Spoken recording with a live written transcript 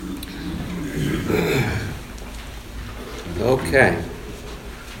Okay.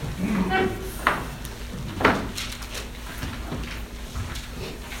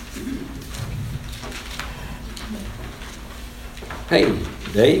 Hey,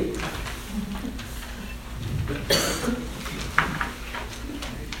 Dave.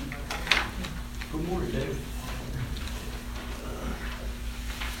 Good morning, Dave.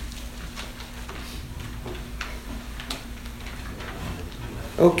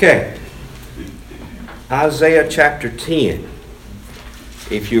 Okay. Isaiah chapter 10.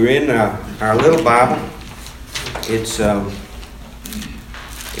 If you're in our little Bible, it's on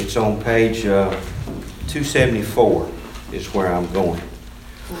page 274 is where I'm going.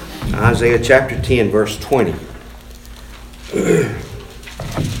 Isaiah chapter 10, verse 20.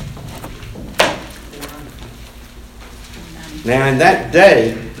 Now in that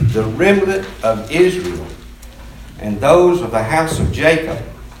day, the remnant of Israel and those of the house of Jacob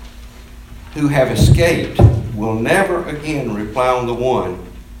who have escaped will never again rely on the one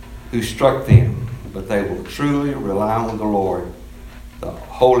who struck them, but they will truly rely on the Lord, the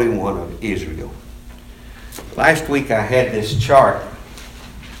Holy One of Israel. Last week I had this chart.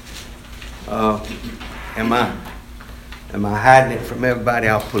 Am I hiding it from everybody?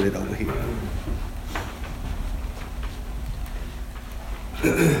 I'll put it over here.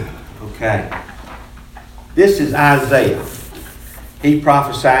 Okay. This is Isaiah. He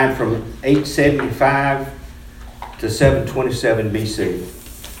prophesied from 875 to 727 BC.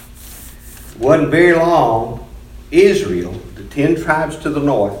 Wasn't very long. Israel, the 10 tribes to the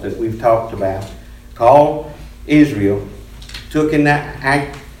north that we've talked about, called Israel, took in that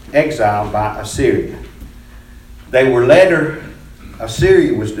exile by Assyria. They were later,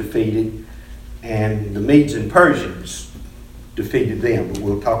 Assyria was defeated, and the Medes and Persians defeated them, but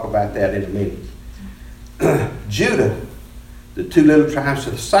we'll talk about that in a minute. Judah, the 2 little tribes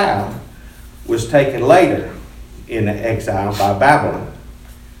to the south, was taken later in exile by Babylon.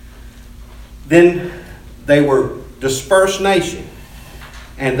 Then they were dispersed nation,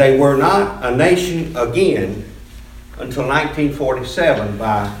 and they were not a nation again until 1947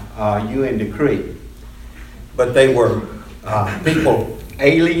 by UN decree. But they were people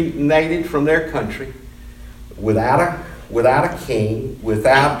alienated from their country, without a king,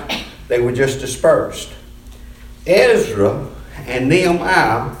 they were just dispersed. Ezra and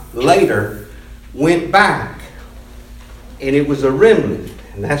Nehemiah later went back, and it was a remnant,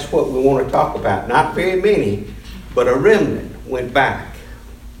 and that's what we want to talk about. Not very many, but a remnant went back.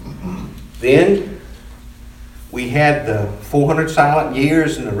 Then we had the 400 silent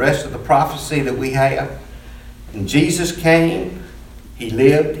years and the rest of the prophecy that we have. And Jesus came, he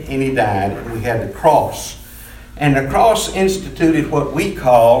lived, and he died, and we had the cross. And the cross instituted what we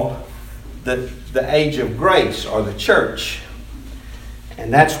call the age of grace, or the church.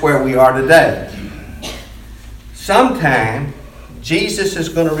 And that's where we are today. Sometime, Jesus is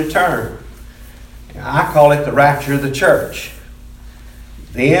going to return. I call it the rapture of the church.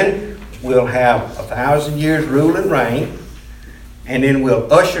 Then we'll have 1,000 years rule and reign, and then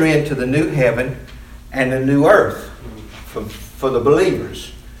we'll usher into the new heaven and the new earth for the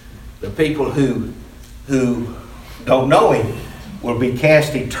believers. The people who don't know him will be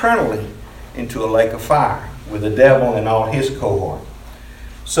cast eternally into a lake of fire with the devil and all his cohort.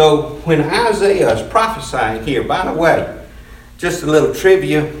 So when Isaiah is prophesying here, by the way, just a little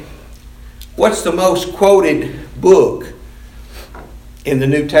trivia, what's the most quoted book in the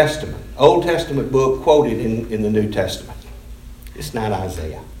New Testament? Old Testament book quoted in the New Testament. It's not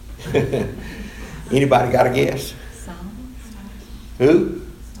Isaiah. Anybody got a guess? Psalms. Who?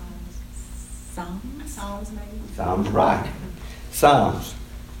 Psalms, maybe. Psalms, right. Psalms.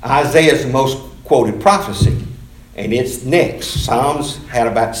 Isaiah is the most quoted prophecy, and it's next. Psalms had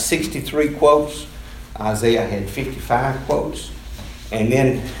about 63 quotes. Isaiah had 55 quotes, and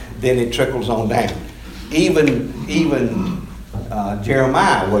then it trickles on down. Even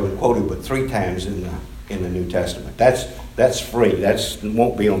Jeremiah wasn't quoted but 3 times in the New Testament. That's free. That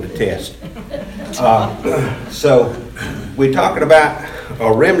won't be on the test. So we're talking about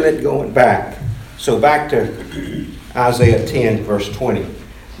a remnant going back. So back to Isaiah 10, verse 20.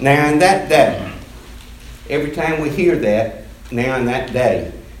 Now in that day, every time we hear that, now in that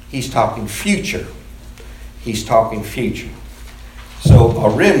day, he's talking future. He's talking future. So a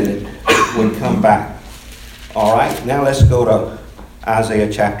remnant would come back. All right, now let's go to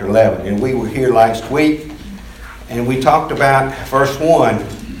Isaiah chapter 11. And we were here last week, and we talked about verse 1.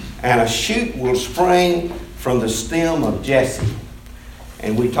 And a shoot will spring from the stem of Jesse.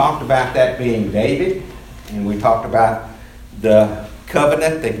 And we talked about that being David. And we talked about the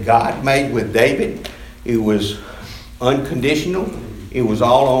covenant that God made with David. It was unconditional. It was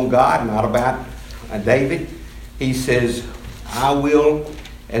all on God, not about David. he says, I will,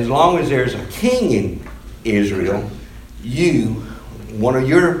 as long as there's a king in Israel, one of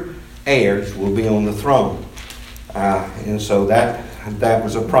your heirs will be on the throne. And so that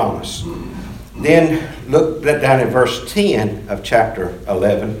was a promise. Then look down at verse 10 of chapter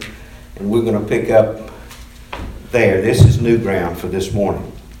 11, and we're going to pick up there. This is new ground for this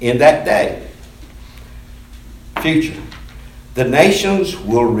morning. In that day, future, the nations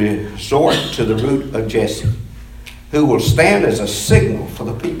will resort to the root of Jesse, who will stand as a signal for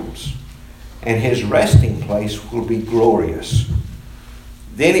the peoples, and his resting place will be glorious.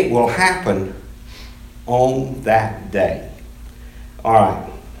 Then it will happen on that day. All right.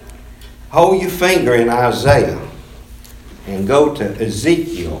 Hold your finger in Isaiah and go to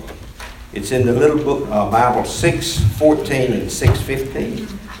Ezekiel. It's in the little book Bible 6:14 and 6:15.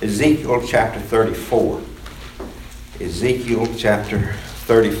 Ezekiel chapter 34. Ezekiel chapter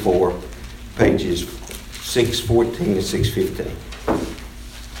 34, pages 6:14 and 6:15.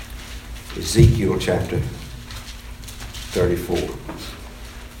 Ezekiel chapter 34.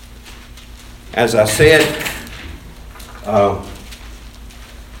 As I said,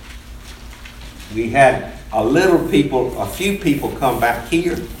 we had a few people come back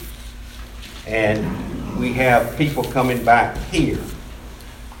here, and we have people coming back here.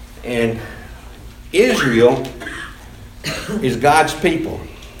 And Israel is God's people.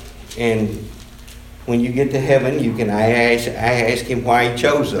 And when you get to heaven, you can ask him why he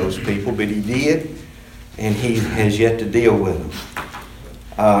chose those people, but he did, and he has yet to deal with them.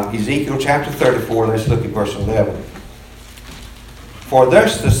 Ezekiel chapter 34, let's look at verse 11. For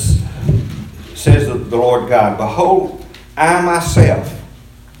thus says the Lord God, behold, I myself,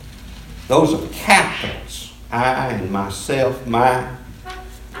 those are capitals, I and myself, myself,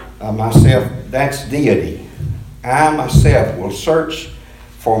 that's deity. I myself will search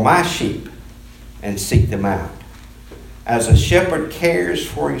for my sheep and seek them out. As a shepherd cares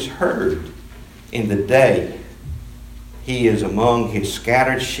for his herd in the day he is among his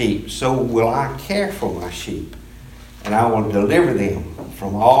scattered sheep, so will I care for my sheep, and I will deliver them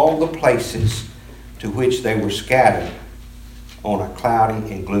from all the places to which they were scattered on a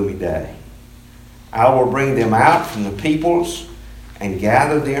cloudy and gloomy day. I will bring them out from the peoples and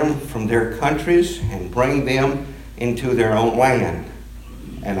gather them from their countries and bring them into their own land.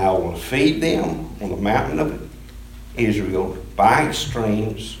 And I will feed them on the mountain of Israel by its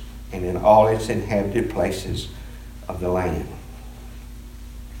streams and in all its inhabited places of the land.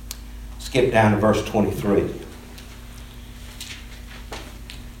 Skip down to verse 23.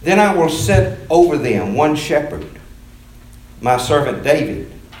 Then I will set over them one shepherd, my servant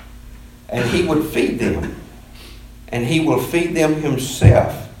David, and he would feed them, and he will feed them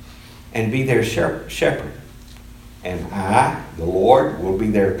himself and be their shepherd. And I, the Lord, will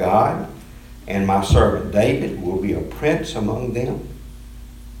be their God, and my servant David will be a prince among them.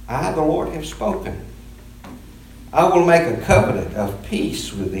 I, the Lord, have spoken. I will make a covenant of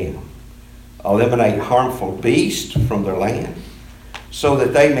peace with them, eliminate harmful beasts from their land, so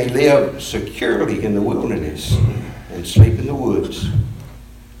that they may live securely in the wilderness and sleep in the woods.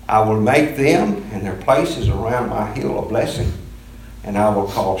 I will make them and their places around my hill a blessing, and I will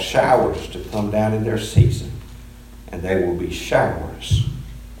cause showers to come down in their season, and they will be showers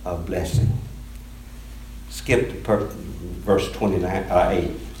of blessing. Skip to verse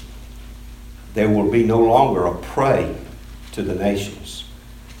 8. There will be no longer a prey to the nations,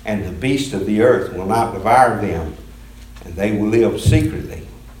 and the beasts of the earth will not devour them, and they will live secretly,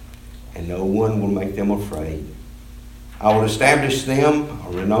 and no one will make them afraid. I will establish them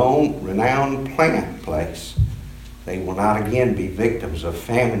a renowned plant place. They will not again be victims of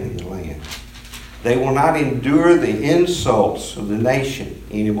famine in the land. They will not endure the insults of the nation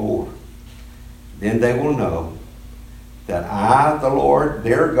anymore. Then they will know that I, the Lord,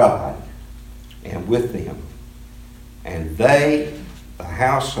 their God, am with them, and they, the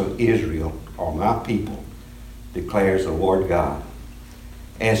house of Israel, are my people, declares the Lord God.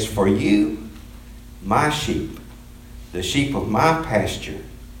 As for you, my sheep, the sheep of my pasture,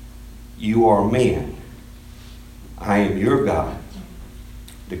 you are men. I am your God,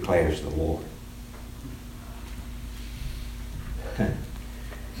 declares the Lord.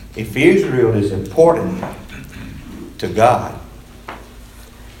 If Israel is important to God,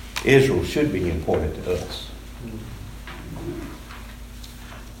 Israel should be important to us.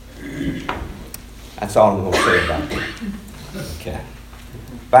 That's all I'm going to say about that. Okay.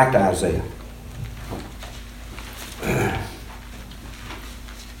 Back to Isaiah.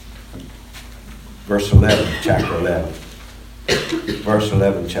 Verse 11, chapter 11. Verse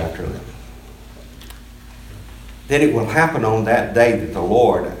 11, chapter 11. Then it will happen on that day that the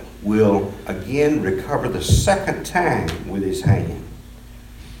Lord will again recover the second time with his hand.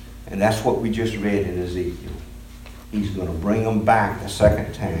 And that's what we just read in Ezekiel. He's going to bring them back the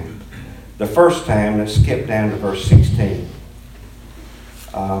second time. The first time, let's skip down to verse 16.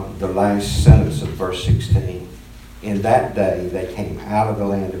 The last sentence of verse 16. In that day they came out of the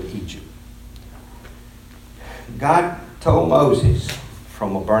land of Egypt. God told Moses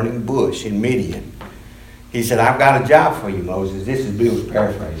from a burning bush in Midian, he said, I've got a job for you, Moses. This is Bill's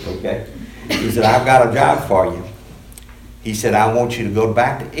paraphrase, okay? He said, I've got a job for you. He said, I want you to go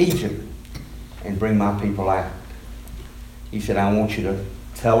back to Egypt and bring my people out. He said, I want you to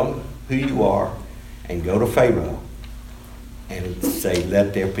tell them who you are and go to Pharaoh and say,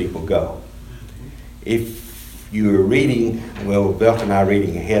 let their people go. If you're reading, well, Belt and I are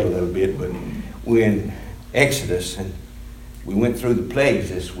reading ahead a little bit, but we're in Exodus, and we went through the plagues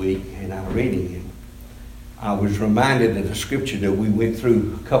this week, and I'm reading it. I was reminded of the scripture that we went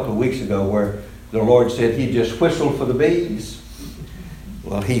through a couple of weeks ago where the Lord said he just whistled for the bees.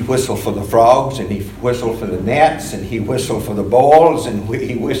 Well, he whistled for the frogs, and he whistled for the gnats, and he whistled for the boils, and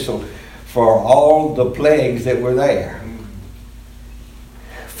he whistled for all the plagues that were there.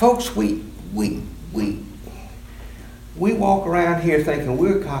 Folks, we walk around here thinking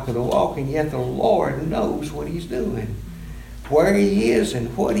we're cock of the walk, and yet the Lord knows what he's doing, where he is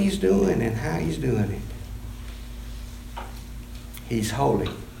and what he's doing and how he's doing it. He's holy.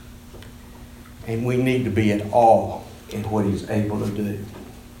 And we need to be at awe in what he's able to do.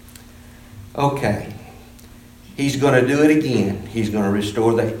 Okay. He's going to do it again. He's going to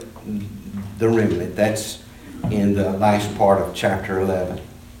restore the remnant. That's in the last part of chapter 11.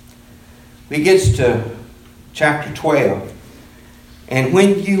 He gets to chapter 12. And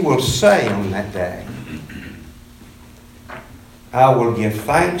when you will say on that day, I will give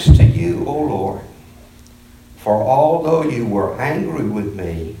thanks to you, O Lord, for although you were angry with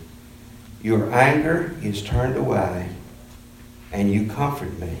me, your anger is turned away, and you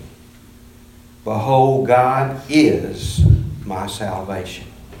comfort me. Behold, God is my salvation.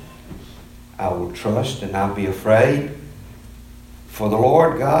 I will trust and not be afraid, for the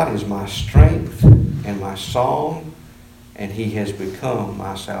Lord God is my strength and my song, and he has become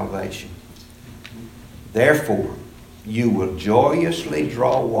my salvation. Therefore, you will joyously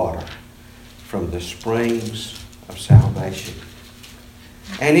draw water from the springs of salvation.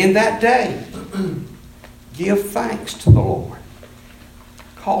 And in that day, give thanks to the Lord.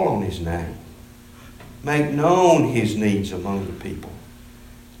 Call on his name. Make known his needs among the people.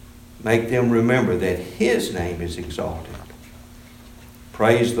 Make them remember that his name is exalted.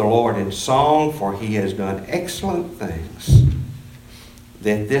 Praise the Lord in song, for he has done excellent things.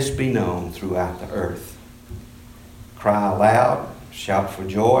 Let this be known throughout the earth. Cry aloud, shout for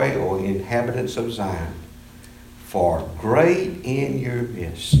joy, O inhabitants of Zion, for great in your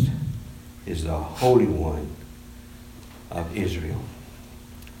midst is the Holy One of Israel.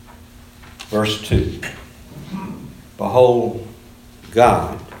 Verse 2. Behold,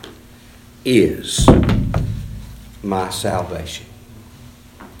 God is my salvation.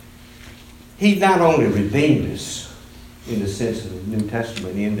 He not only redeemed us in the sense of the New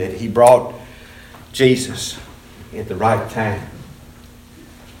Testament, in that he brought Jesus at the right time.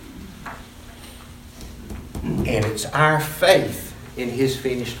 And it's our faith in his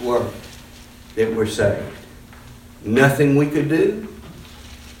finished work that we're saved. Nothing we could do,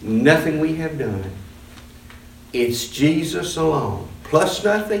 nothing we have done. It's Jesus alone, plus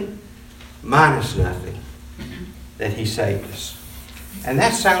nothing, minus nothing, that he saved us. And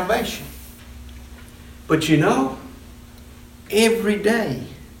that's salvation. But you know, every day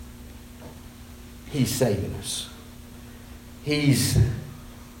he's saving us. He's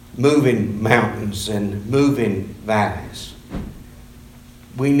moving mountains and moving valleys.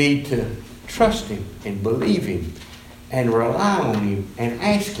 We need to trust him and believe him and rely on him and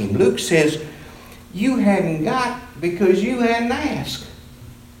ask him. Luke says, you hadn't got because you hadn't asked.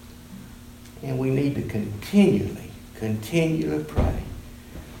 And we need to continually pray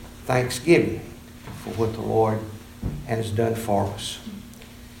thanksgiving for what the Lord has done for us.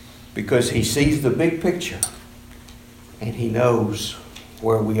 Because he sees the big picture and he knows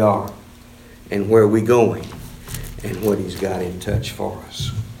where we are and where we're going and what he's got in touch for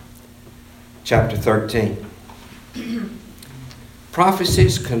us. Chapter 13.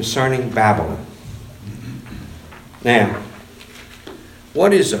 Prophecies concerning Babylon. Now,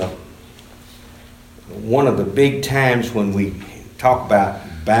 what is one of the big times when we talk about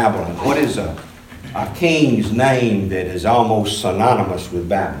Babylon? What is a king's name that is almost synonymous with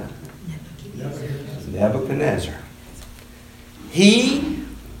Babylon? Nebuchadnezzar. He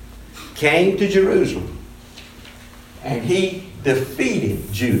came to Jerusalem and he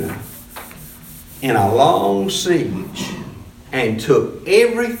defeated Judah in a long siege and took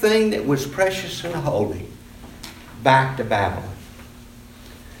everything that was precious and holy back to Babylon.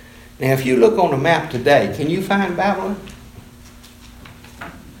 Now, if you look on the map today, can you find Babylon?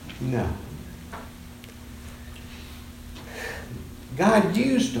 No. God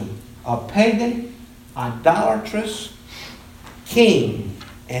used them, a pagan, idolatrous king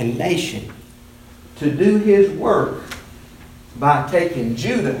and nation, to do his work by taking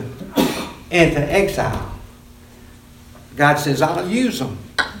Judah into exile. God says, I'll use them,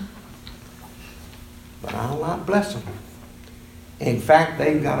 but I'll not bless them. In fact,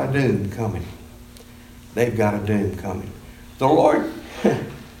 they've got a doom coming. They've got a doom coming. The Lord,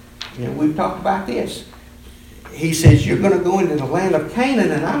 we've talked about this. He says, you're going to go into the land of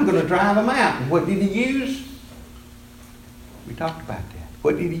Canaan and I'm going to drive them out. And what did he use? We talked about that.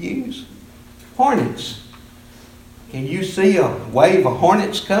 What did he use? Hornets. Can you see a wave of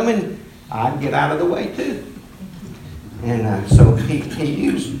hornets coming? I'd get out of the way too. And so he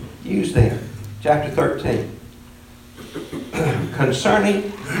used them. Chapter 13.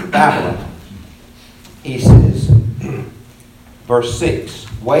 Concerning Babylon, he says, verse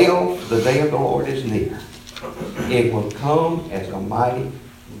 6, wail, the day of the Lord is near. It will come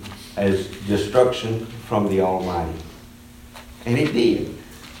as destruction from the Almighty. And it did.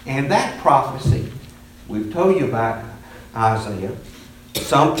 And that prophecy, we've told you about Isaiah.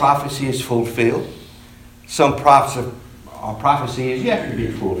 Some prophecy is fulfilled. Some prophecy is yet to be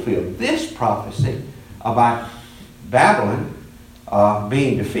fulfilled. This prophecy about Babylon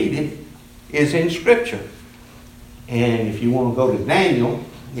being defeated is in Scripture. And if you want to go to Daniel,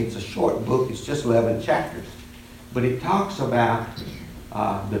 it's a short book. It's just 11 chapters. But it talks about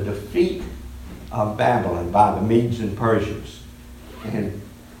the defeat of Babylon by the Medes and Persians. And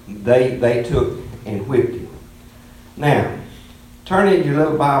they took and whipped him. Now, turn in your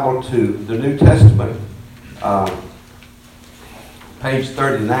little Bible to the New Testament, page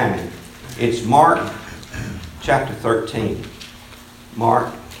 39. It's Mark chapter 13.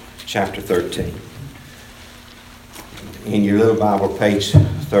 Mark chapter 13. In your little Bible, page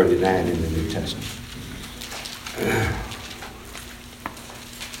 39 in the New Testament.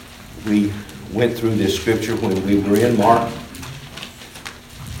 We went through this scripture when we were in Mark.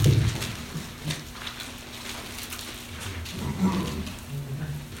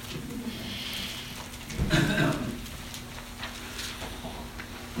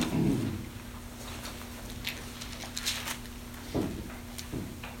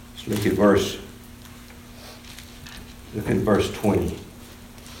 Let's look at verse 20.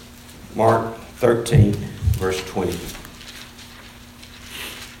 Mark 13, verse 20.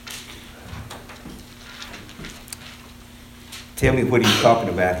 Tell me what he's talking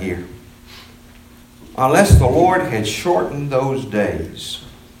about here. Unless the Lord had shortened those days,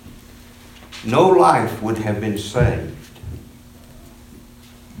 no life would have been saved.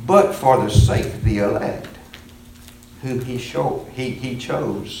 But for the sake of the elect, whom he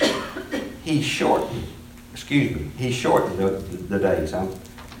chose, he shortened the days.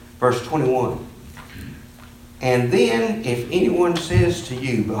 Verse 21. And then if anyone says to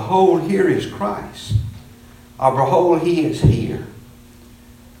you, behold, here is Christ, or behold, he is here,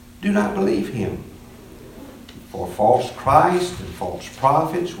 do not believe him. For false Christ and false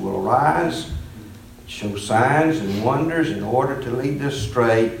prophets will arise and show signs and wonders in order to lead us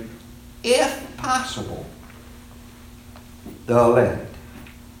astray, if possible, the elect.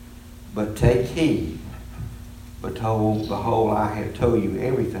 But take heed, behold, I have told you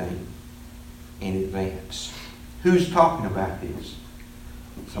everything in advance. Who's talking about this?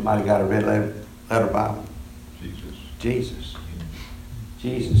 Somebody got a red letter Bible? Jesus.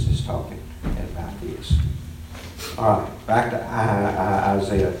 Jesus is talking about this. All right, back to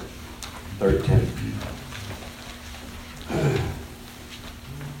Isaiah 13.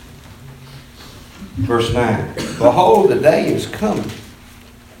 Verse 9. Behold, the day is coming,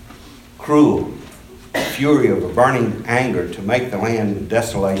 cruel, fury of a burning anger to make the land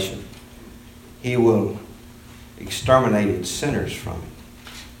desolation. He will exterminate its sinners from it.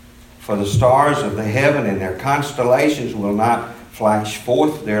 For the stars of the heaven and their constellations will not flash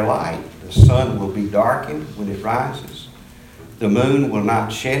forth their light. The sun will be darkened when it rises. The moon will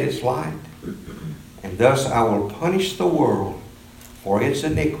not shed its light. And thus I will punish the world for its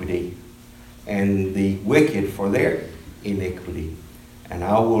iniquity and the wicked for their iniquity. And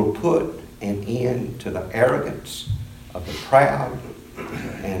I will put an end to the arrogance of the proud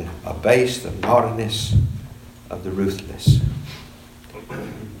and abase the naughtiness of the ruthless.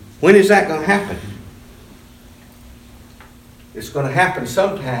 When is that going to happen? It's going to happen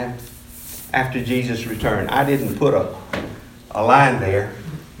sometime after Jesus' return. I didn't put a line there.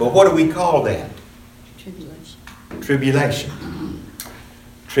 But what do we call that? Tribulation. Tribulation.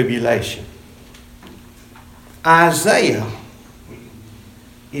 Tribulation. Isaiah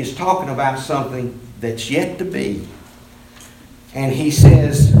is talking about something that's yet to be. And he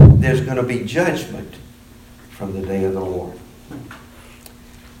says there's going to be judgment from the day of the Lord.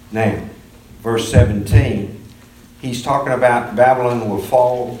 Now, verse 17, he's talking about Babylon will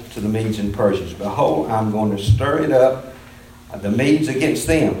fall to the Medes and Persians. Behold, I'm going to stir it up, the Medes against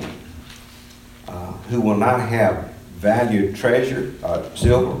them, who will not have valued treasure,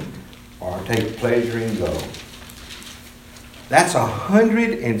 silver, or take pleasure in gold. That's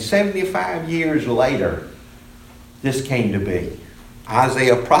 175 years later this came to be.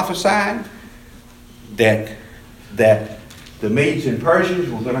 Isaiah prophesied that the Medes and Persians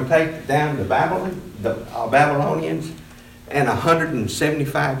were going to take down the Babylonians, and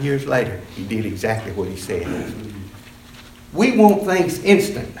 175 years later he did exactly what he said. We want things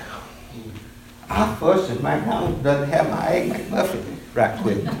instant. I fuss if McDonald's doesn't have my Egg McMuffin right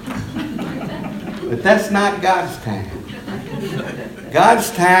quick. But that's not God's time.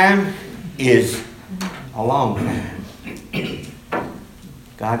 God's time is a long time.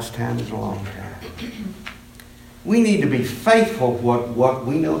 God's time is a long time. We need to be faithful what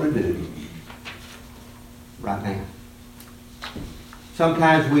we know to do right now.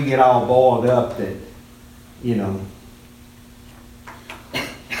 Sometimes we get all boiled up that,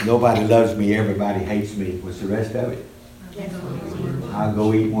 nobody loves me, everybody hates me. What's the rest of it? I'll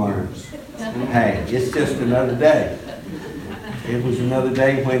go eat worms. Hey, it's just another day. It was another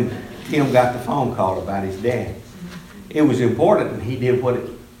day when Tim got the phone call about his dad. It was important, and he did what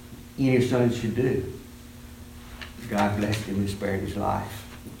any son should do. God blessed him and spared his life.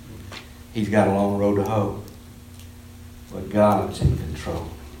 He's got a long road to hoe, but God's in control.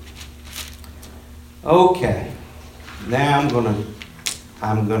 Okay, now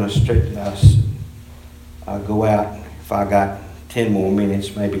I'm gonna straighten us. I'll go out if I got 10 more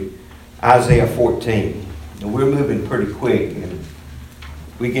minutes, maybe. Isaiah 14. Now we're moving pretty quick, and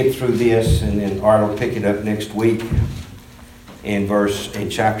we get through this, and then Art will pick it up next week in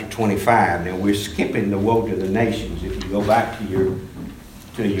chapter 25. Now we're skipping the woe to the nations. If you go back to your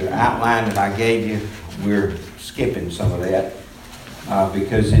outline that I gave you, we're skipping some of that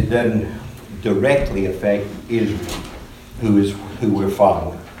because it doesn't directly affect Israel, who we're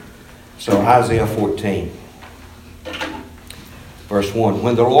following. So Isaiah 14, verse 1.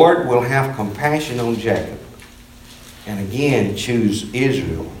 When the Lord will have compassion on Jacob, and again choose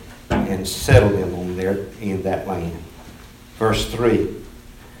Israel, and settle them in that land. Verse 3.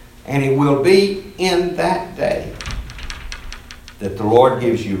 And it will be in that day that the Lord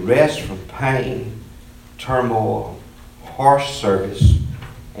gives you rest from pain, turmoil, harsh service,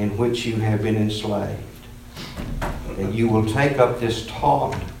 in which you have been enslaved. That you will take up this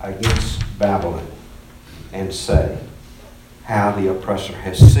taunt against Babylon and say, how the oppressor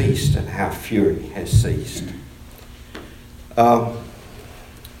has ceased and how fury has ceased.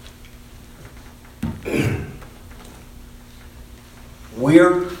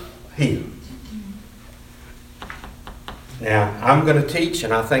 We're here. Now, I'm going to teach,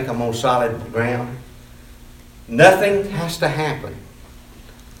 and I think I'm on solid ground. Nothing has to happen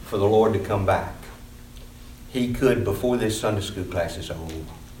for the Lord to come back. He could before this Sunday school class is over.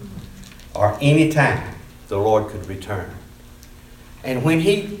 Or any time the Lord could return. And when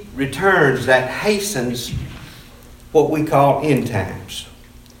He returns, that hastens what we call end times.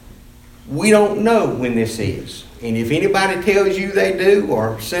 We don't know when this is. And if anybody tells you they do,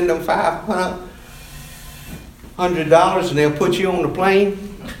 or send them $500 and they'll put you on the plane,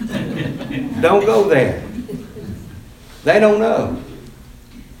 don't go there. They don't know.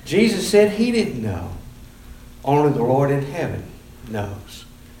 Jesus said He didn't know. Only the Lord in heaven knows.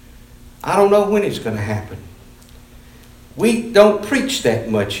 I don't know when it's going to happen. We don't preach that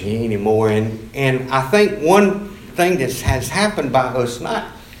much anymore. And I think one thing that has happened by us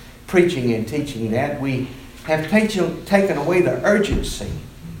not preaching and teaching that, we have taken away the urgency.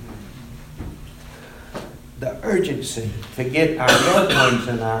 The urgency to get our loved ones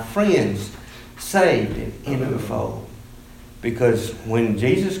and our friends saved and into the fold. Because when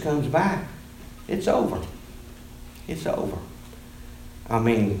Jesus comes back, it's over. It's over. I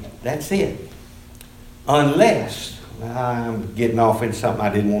mean, that's it. Unless, I'm getting off into something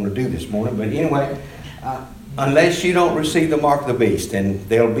I didn't want to do this morning, but anyway, unless you don't receive the mark of the beast, and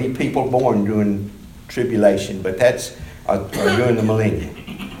there'll be people born during tribulation, but that's or during the millennium.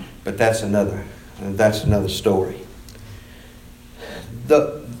 But that's another story.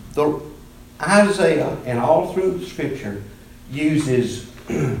 The Isaiah and all through Scripture uses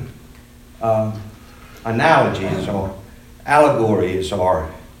analogies or allegories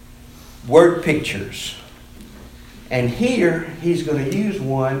or word pictures. And here he's going to use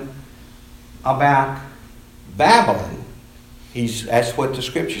one about Babylon. That's what the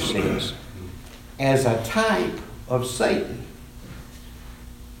scripture says, as a type of Satan.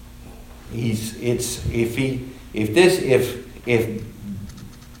 If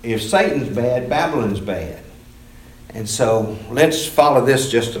Satan's bad, Babylon's bad. And so let's follow this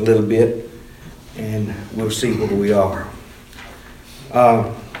just a little bit, and we'll see where we are.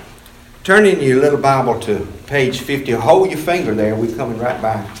 Turn in your little Bible to page 50. Hold your finger there. We're coming right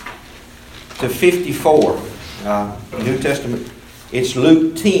back to 54. New Testament. It's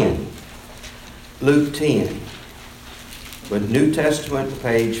Luke 10. Luke 10. But New Testament,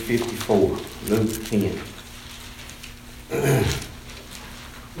 page 54. Luke 10.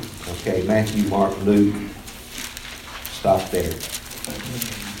 Okay, Matthew, Mark, Luke. Stop there.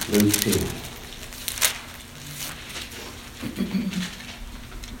 Luke 10.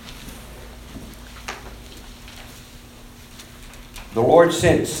 The Lord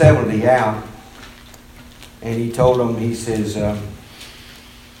sent 70 out, and He told them, He says,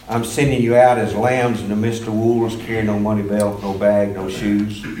 I'm sending you out as lambs in the midst of wolves, carrying no money belt, no bag, no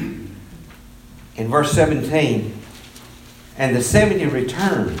shoes. In verse 17, and the 70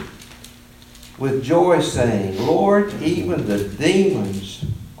 returned with joy, saying, Lord, even the demons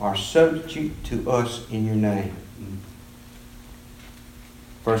are subject to us in your name.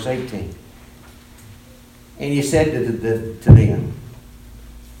 Verse 18. And He said to them,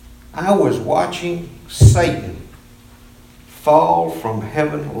 I was watching Satan fall from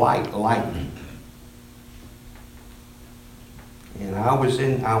heaven like lightning. And I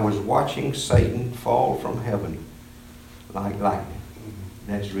was watching Satan fall from heaven like lightning.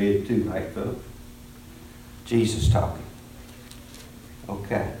 That's red too, right, folks? Jesus talking.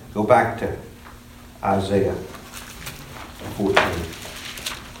 Okay, go back to Isaiah 14.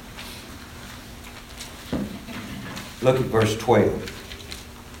 Look at verse 12.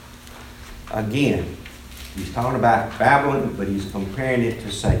 Again, he's talking about Babylon, but he's comparing it to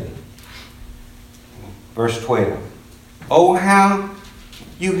Satan. Verse 12. Oh, how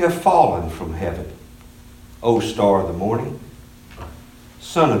you have fallen from heaven, O star of the morning,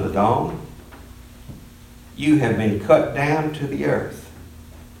 son of the dawn. You have been cut down to the earth,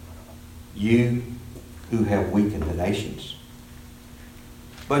 you who have weakened the nations.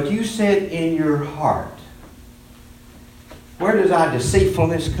 But you said in your heart, where does our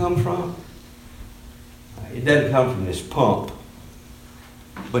deceitfulness come from? It doesn't come from this pump,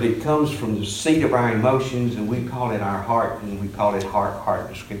 but it comes from the seat of our emotions, and we call it our heart, and we call it heart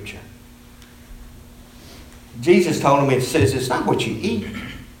in Scripture. Jesus told him, it says it's not what you eat,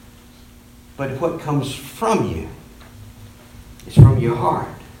 but what comes from you. It's from your heart.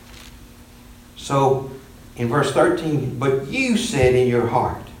 So in verse 13, but you said in your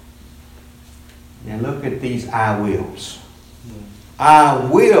heart. Now look at these I wills. I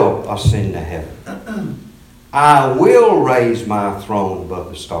will ascend to heaven. I will raise my throne above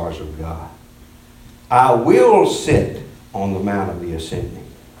the stars of God. I will sit on the mount of the ascending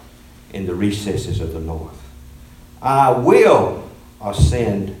in the recesses of the north. I will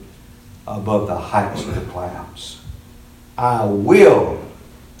ascend above the heights of the clouds. I will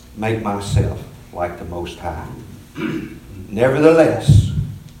make myself like the Most High. Nevertheless,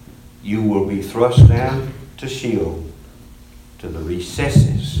 you will be thrust down to Sheol, to the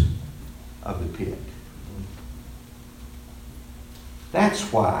recesses of the pit. That's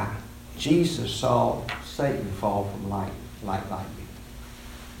why Jesus saw Satan fall from like lightning.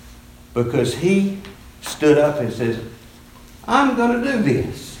 Because he stood up and says, I'm going to do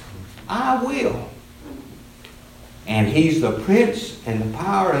this. I will. And he's the prince and the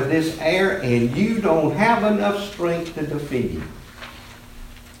power of this air, and you don't have enough strength to defeat him.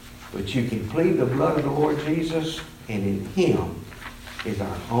 But you can plead the blood of the Lord Jesus, and in him is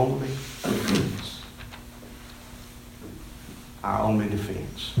our only defense. Our only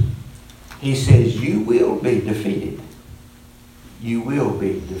defense. He says, you will be defeated. You will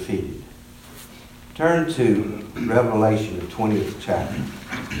be defeated. Turn to Revelation, the 20th chapter.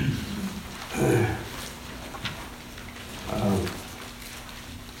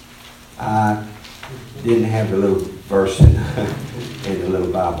 I didn't have the little verse in the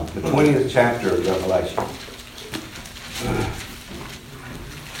little Bible. The 20th chapter of Revelation.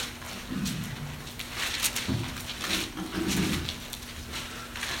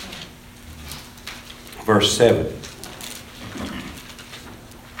 Verse 7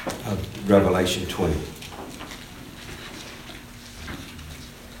 of Revelation 20.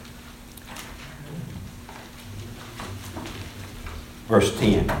 Verse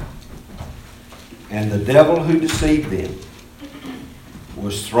 10. And the devil who deceived them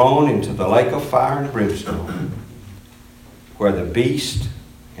was thrown into the lake of fire and brimstone, where the beast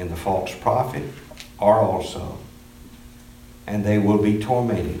and the false prophet are also. And they will be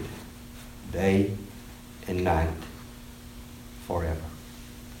tormented day and night forever.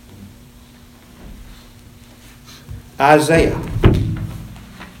 Isaiah,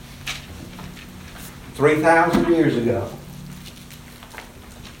 3,000 years ago,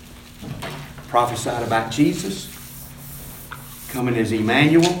 prophesied about Jesus coming as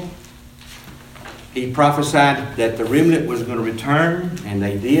Emmanuel. He prophesied that the remnant was going to return, and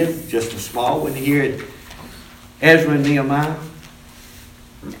they did, just a small one here at Ezra and Nehemiah,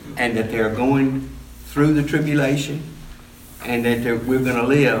 and that they're going through the tribulation, and that we're going to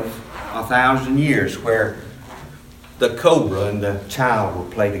live 1,000 years where the cobra and the child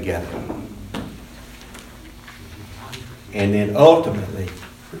will play together. And then ultimately,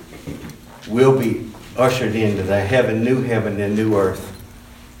 we'll be ushered into the new heaven and new earth.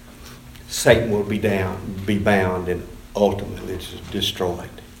 Satan will be bound, and ultimately it's destroyed.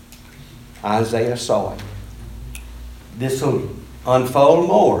 Isaiah saw it. This will unfold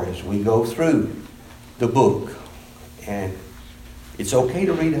more as we go through the book. And it's okay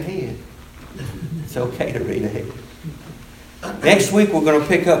to read ahead. It's okay to read ahead. Next week we're going to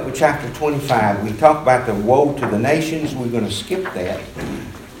pick up with chapter 25. We talked about the woe to the nations. We're going to skip that.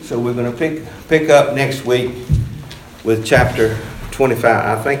 So we're going to pick up next week with chapter 25.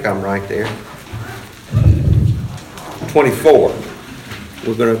 I think I'm right there. 24.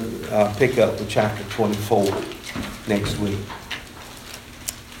 We're going to pick up with chapter 24 next week.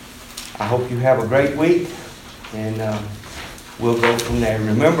 I hope you have a great week, and we'll go from there.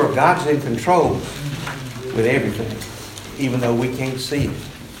 Remember, God's in control with everything. Even though we can't see it,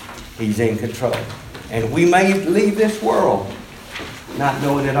 He's in control. And we may leave this world not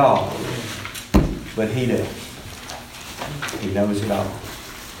knowing it all, but He does. He knows it all.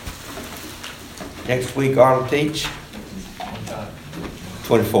 Next week, I'll teach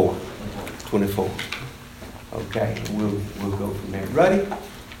 24. Okay, we'll go from there. Ready?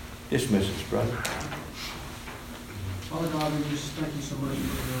 Dismiss us, brother. Father God, we just thank you so much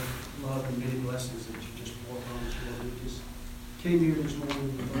for the love and many blessings that you just poured on us, Lord. We just came here this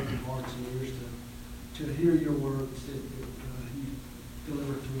morning with open hearts and ears to hear your words that you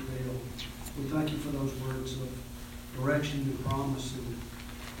delivered through Dale. We thank you for those words of direction and promise.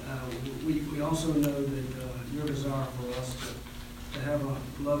 And we also know that your desire for us to have a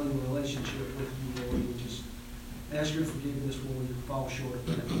loving relationship with you, Lord. We just ask your forgiveness when we fall short of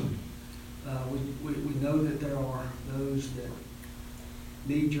that. We know that there are those that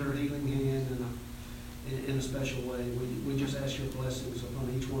need your healing hand in a special way. We just ask your blessings upon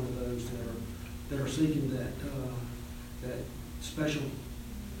each one of those that are seeking that special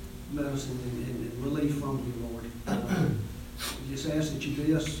medicine and relief from you, Lord. We just ask that you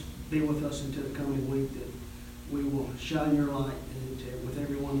be with us into the coming week, that we will shine your light and with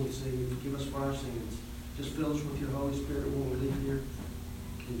everyone we see. Forgive us for our sins. Just fill us with your Holy Spirit when we leave here.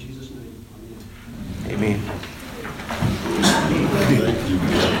 In Jesus' name.